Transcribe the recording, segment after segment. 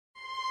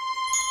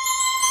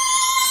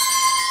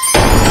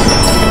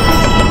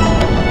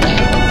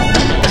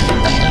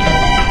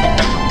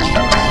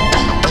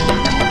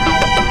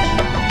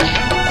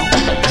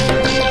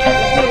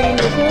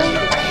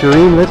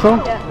Shirin Little?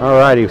 Yeah.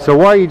 Alrighty. So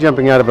why are you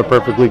jumping out of a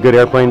perfectly good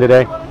airplane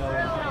today?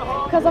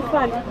 Because of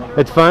fun.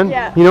 It's fun?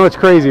 Yeah. You know it's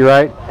crazy,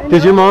 right?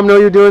 Does your mom know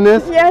you're doing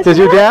this? Yes. Does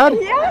your dad?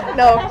 Yeah.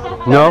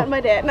 No. No? Not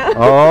my dad, no.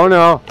 Oh,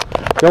 no.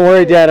 Don't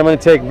worry, Dad. I'm going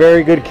to take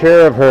very good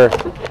care of her.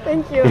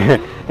 Thank you.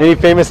 Any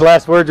famous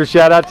last words or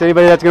shout out to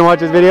anybody that's going to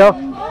watch this video?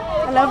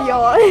 I love you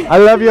all. I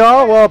love you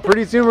all. Well,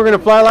 pretty soon we're going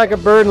to fly like a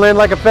bird and land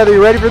like a feather.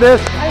 You ready for this?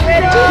 I'm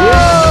ready. Oh,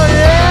 yeah!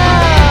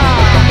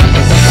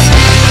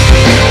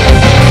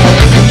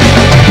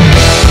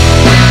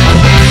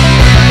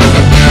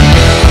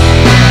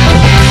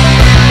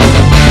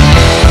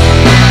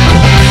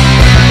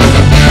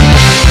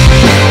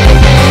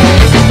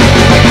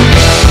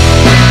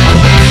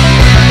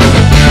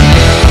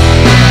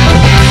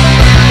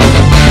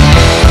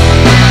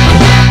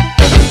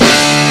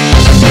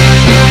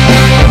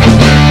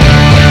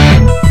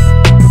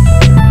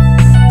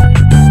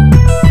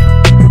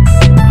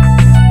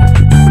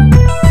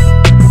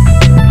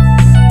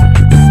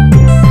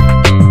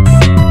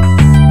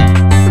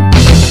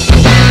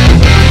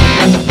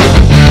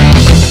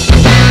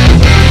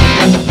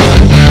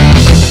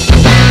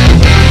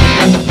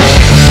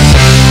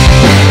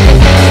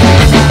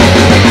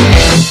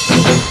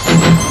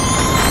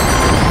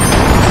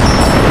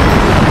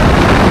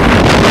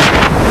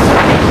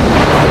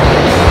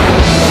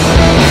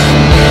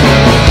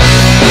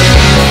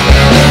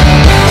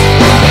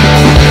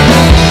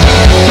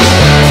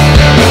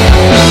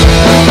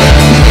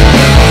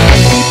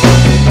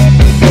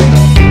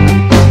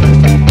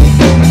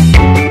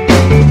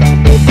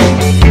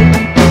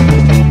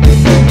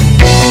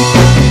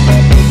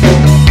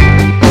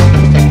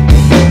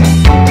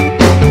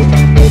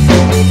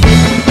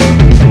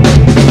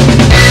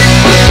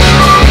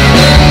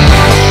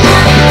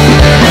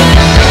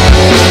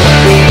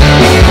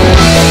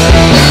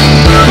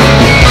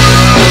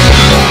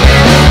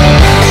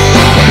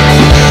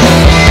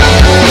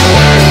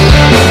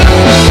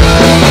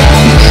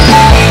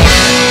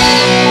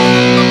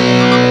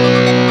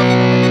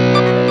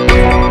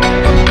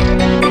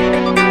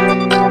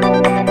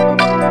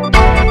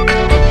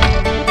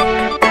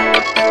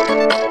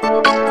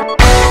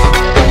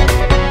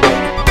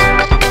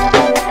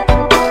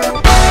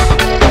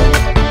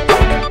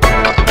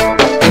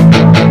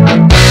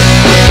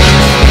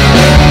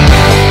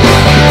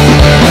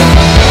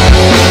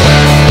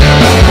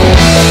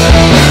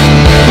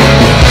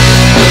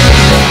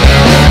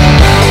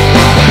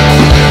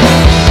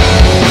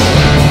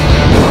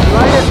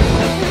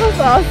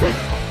 Awesome.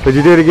 Did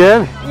you do it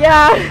again?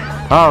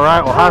 Yeah. All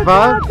right. Well, high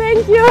five. God,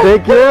 thank you.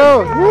 Thank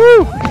you.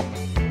 Woo.